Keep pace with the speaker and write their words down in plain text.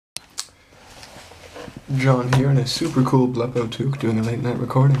John here in a super cool Blepo toque doing a late night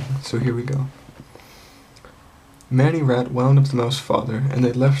recording, so here we go. Manny Rat wound up the mouse father, and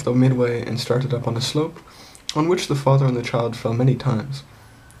they left the midway and started up on a slope, on which the father and the child fell many times.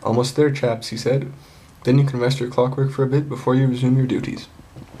 "Almost there, chaps," he said. "Then you can rest your clockwork for a bit before you resume your duties."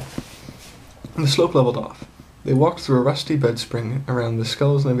 The slope leveled off. They walked through a rusty bed spring around the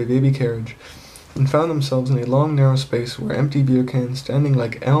skeleton of a baby carriage, and found themselves in a long narrow space where empty beer cans, standing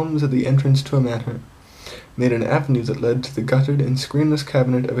like elms at the entrance to a manor, made an avenue that led to the guttered and screenless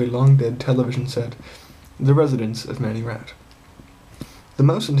cabinet of a long-dead television set, the residence of Manny Rat. The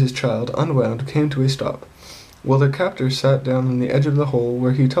mouse and his child, unwound, came to a stop, while their captor sat down on the edge of the hole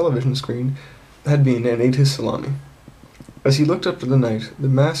where his television screen had been and ate his salami. As he looked up to the night, the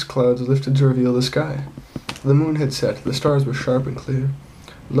massed clouds lifted to reveal the sky. The moon had set, the stars were sharp and clear.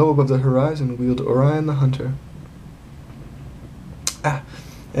 Low above the horizon wheeled Orion the Hunter.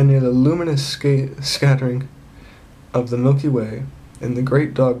 And near the luminous scattering of the Milky Way, in the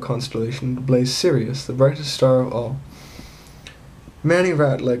great dog constellation, blazed Sirius, the brightest star of all. Manny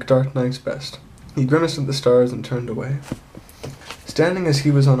Rat liked dark nights best. He grimaced at the stars and turned away. Standing as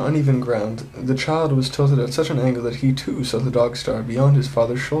he was on uneven ground, the child was tilted at such an angle that he too saw the dog star beyond his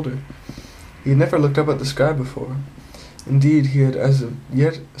father's shoulder. He had never looked up at the sky before. Indeed, he had as of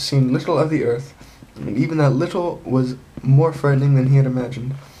yet seen little of the earth, and even that little was more frightening than he had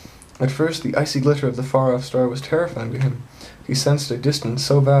imagined. At first, the icy glitter of the far-off star was terrifying to him. He sensed a distance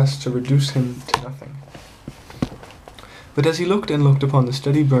so vast to reduce him to nothing. But as he looked and looked upon the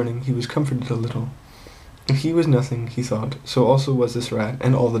steady burning, he was comforted a little. If he was nothing, he thought, so also was this rat,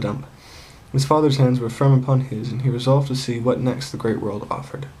 and all the dump. His father's hands were firm upon his, and he resolved to see what next the great world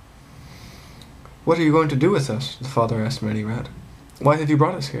offered. "What are you going to do with us?" the father asked Manny Rat. "Why have you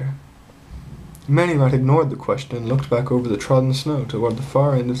brought us here?" Manny Rat ignored the question and looked back over the trodden snow toward the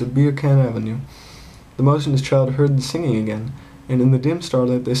far end of the Beer Can Avenue. The mouse and his child heard the singing again, and in the dim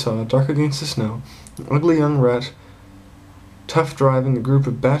starlight they saw, dark against the snow, an ugly young rat, tough driving a group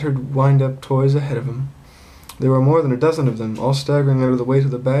of battered, wind-up toys ahead of him. There were more than a dozen of them, all staggering under the weight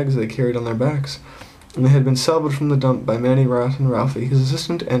of the bags they carried on their backs, and they had been salvaged from the dump by Manny Rat and Ralphie, his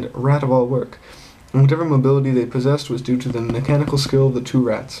assistant and rat of all work, and whatever mobility they possessed was due to the mechanical skill of the two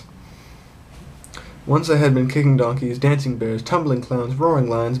rats. Once they had been kicking donkeys, dancing bears, tumbling clowns, roaring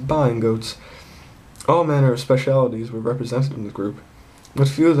lions, buying goats. All manner of specialities were represented in the group, but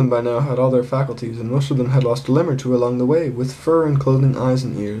few of them by now had all their faculties, and most of them had lost a limb or two along the way, with fur enclosing eyes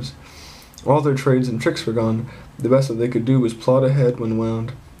and ears. All their trades and tricks were gone. The best that they could do was plod ahead when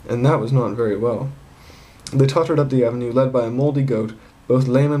wound, and that was not very well. They tottered up the avenue, led by a mouldy goat, both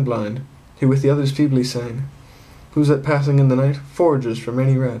lame and blind, who with the others feebly sang, "Who's that passing in the night? Foragers for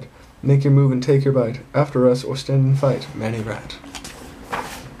Manny Rat. Make your move and take your bite. After us or stand and fight, Manny Rat."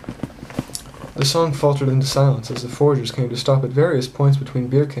 The song faltered into silence as the foragers came to stop at various points between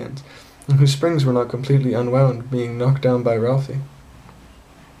beer cans, and whose springs were not completely unwound, being knocked down by Ralphie.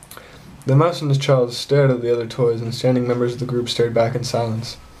 The mouse and his child stared at the other toys, and standing members of the group stared back in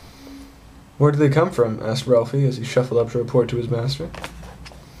silence. "Where did they come from?" asked Ralphie as he shuffled up to report to his master.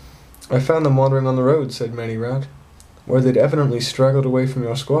 "I found them wandering on the road," said Manny Rat, "where they'd evidently straggled away from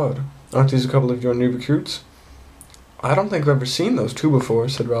your squad. Aren't these a couple of your new recruits?" "I don't think I've ever seen those two before,"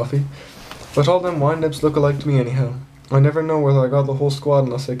 said Ralphie, "but all them wind-ups look alike to me anyhow. I never know whether I got the whole squad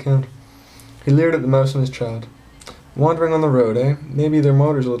unless I count." He leered at the mouse and his child. "Wandering on the road, eh? Maybe their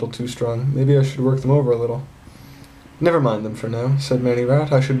motor's a little too strong. Maybe I should work them over a little." "Never mind them for now," said Manny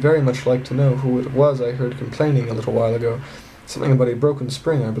Rat. "I should very much like to know who it was I heard complaining a little while ago. Something about a broken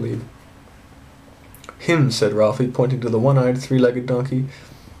spring, I believe." "Him," said Ralphie, pointing to the one-eyed, three-legged donkey.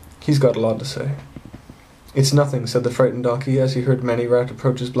 "He's got a lot to say." "It's nothing," said the frightened donkey as he heard Manny Rat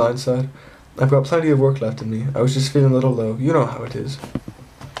approach his blind side. "I've got plenty of work left in me. I was just feeling a little low. You know how it is."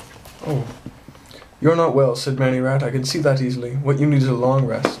 "Oh, you're not well," said Manny Rat. "I can see that easily. What you need is a long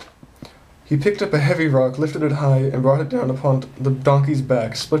rest." He picked up a heavy rock, lifted it high, and brought it down upon the donkey's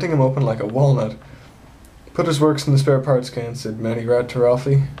back, splitting him open like a walnut. "Put his works in the spare parts can," said Manny Rat to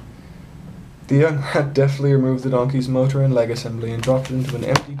Ralphie. The young rat deftly removed the donkey's motor and leg assembly and dropped it into an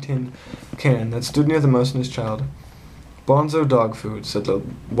empty tin can that stood near the mouse and his child. "Bonzo Dog Food," said the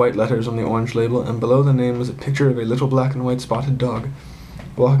white letters on the orange label, and below the name was a picture of a little black and white spotted dog,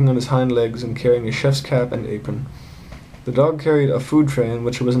 walking on his hind legs and carrying a chef's cap and apron. The dog carried a food tray in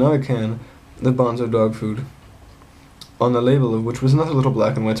which was another can of Bonzo Dog Food, on the label of which was another little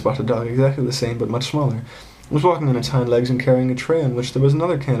black and white spotted dog, exactly the same but much smaller. It was walking on its hind legs and carrying a tray on which there was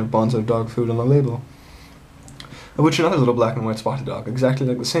another can of Bonzo Dog Food on the label, of which another little black and white spotted dog, exactly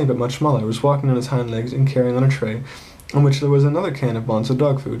like the same but much smaller, was walking on its hind legs and carrying on a tray on which there was another can of Bonzo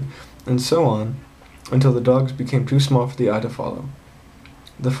Dog Food, and so on, until the dogs became too small for the eye to follow.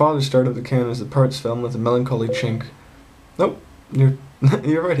 The father started the can as the parts fell with a melancholy chink. Nope, you're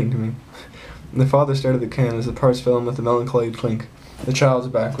writing to me. The father started the can as the parts fell with a melancholy clink. The child's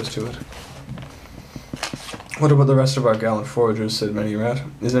back was to it. What about the rest of our gallant foragers, said Many Rat.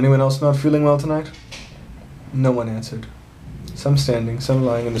 Is anyone else not feeling well tonight? No one answered. Some standing, some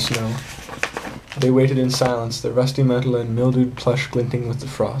lying in the snow. They waited in silence, their rusty metal and mildewed plush glinting with the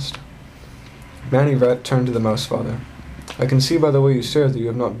frost. Many Rat turned to the Mouse Father. I can see by the way you stare that you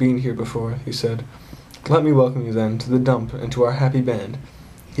have not been here before, he said. Let me welcome you, then, to the dump and to our happy band.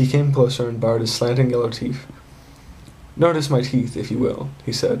 He came closer and bared his slanting yellow teeth. Notice my teeth, if you will,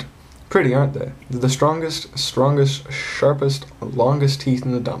 he said. Pretty, aren't they? They're the strongest, sharpest, longest teeth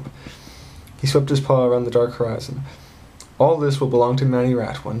in the dump. He swept his paw around the dark horizon. All this will belong to Many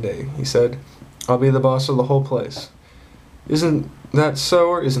Rat one day, he said. I'll be the boss of the whole place. Isn't that so,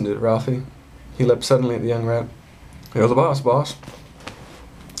 or isn't it, Ralphie? He leapt suddenly at the young rat. You're the boss,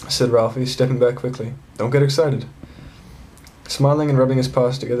 said Ralphie, stepping back quickly. Don't get excited. Smiling and rubbing his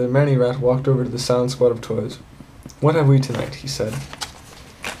paws together, Many Rat walked over to the silent squad of toys. What have we tonight? He said.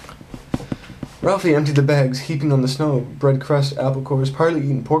 Ralphie emptied the bags, heaping on the snow bread crust, apple cores, partly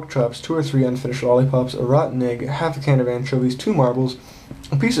eaten pork chops, 2 or 3 unfinished lollipops, a rotten egg, half a can of anchovies, 2 marbles,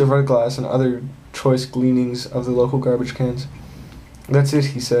 a piece of red glass, and other choice gleanings of the local garbage cans. That's it,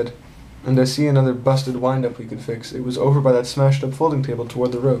 he said. And I see another busted wind-up we could fix. It was over by that smashed-up folding table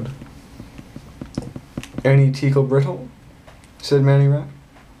toward the road. Any Teakle brittle? Said Many Rat.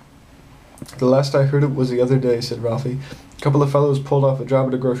 The last I heard it was the other day, said Ralphie. A couple of fellows pulled off a job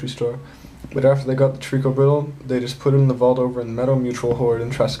at a grocery store. But after they got the treacle brittle, they just put it in the vault over in Meadow Mutual Hoard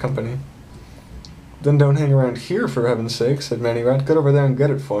and Trust Company. Then don't hang around here, for heaven's sake, said Many Rat. Get over there and get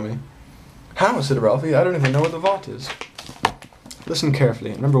it for me. How? Said Ralphie. I don't even know where the vault is. Listen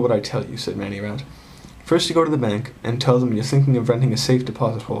carefully, and remember what I tell you, said Many Rat. First you go to the bank and tell them you're thinking of renting a safe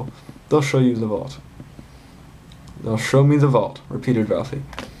deposit hole. They'll show you the vault. They'll show me the vault, repeated Ralphie.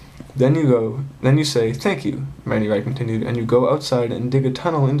 Then you say, thank you, Many Rat continued, and you go outside and dig a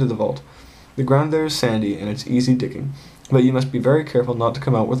tunnel into the vault. The ground there is sandy, and it's easy digging, but you must be very careful not to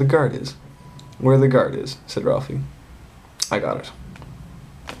come out where the guard is. Where the guard is, said Ralphie. I got it.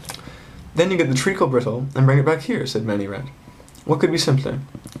 Then you get the treacle brittle and bring it back here, said Many Rat. What could be simpler?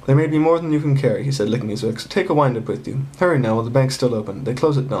 There may be more than you can carry, he said, licking his lips. Take a wind-up with you. Hurry now, while the bank's still open. They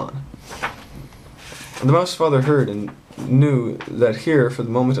close at dawn. The Mouse Father heard and knew that here, for the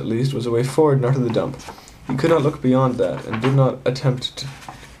moment at least, was a way forward and out of the dump. He could not look beyond that, and did not attempt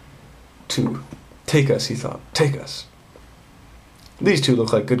to take us, he thought. Take us. These two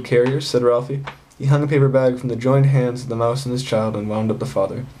look like good carriers, said Ralphie. He hung a paper bag from the joined hands of the mouse and his child and wound up the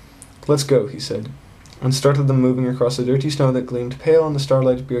father. Let's go, he said, and started them moving across the dirty snow that gleamed pale on the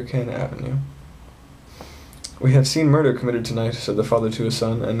starlight beer can avenue. We have seen murder committed tonight, said the father to his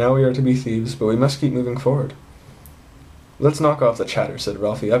son, and now we are to be thieves, but we must keep moving forward. Let's knock off the chatter, said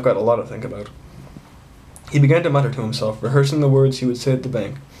Ralphie. I've got a lot to think about. He began to mutter to himself, rehearsing the words he would say at the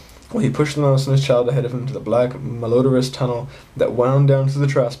bank, while he pushed the mouse and his child ahead of him to the black, malodorous tunnel that wound down through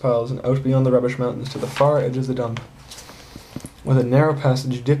the trash piles and out beyond the rubbish mountains to the far edge of the dump. With a narrow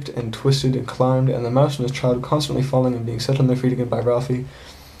passage dipped and twisted and climbed, and the mouse and his child constantly falling and being set on their feet again by Ralphie,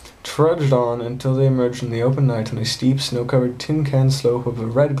 trudged on until they emerged in the open night on a steep, snow-covered tin-can slope of the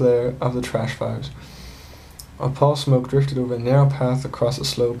red glare of the trash fires. A pall smoke drifted over a narrow path across the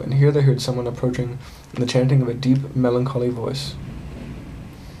slope, and here they heard someone approaching and the chanting of a deep, melancholy voice.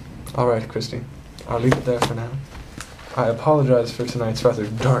 All right, Christy, I'll leave it there for now. I apologize for tonight's rather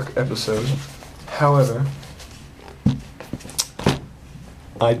dark episode. However,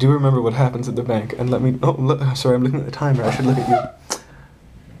 I do remember what happens at the bank, and let me... Oh, look, sorry, I'm looking at the timer. I should look at you.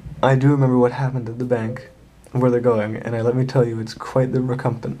 I do remember what happened at the bank, where they're going, and let me tell you, it's quite the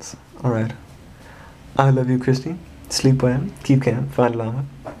recompense. All right. I love you, Christy. Sleep well, keep calm, find llama,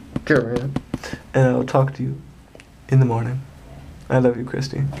 and I'll talk to you in the morning. I love you,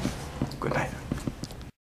 Christy. Good night.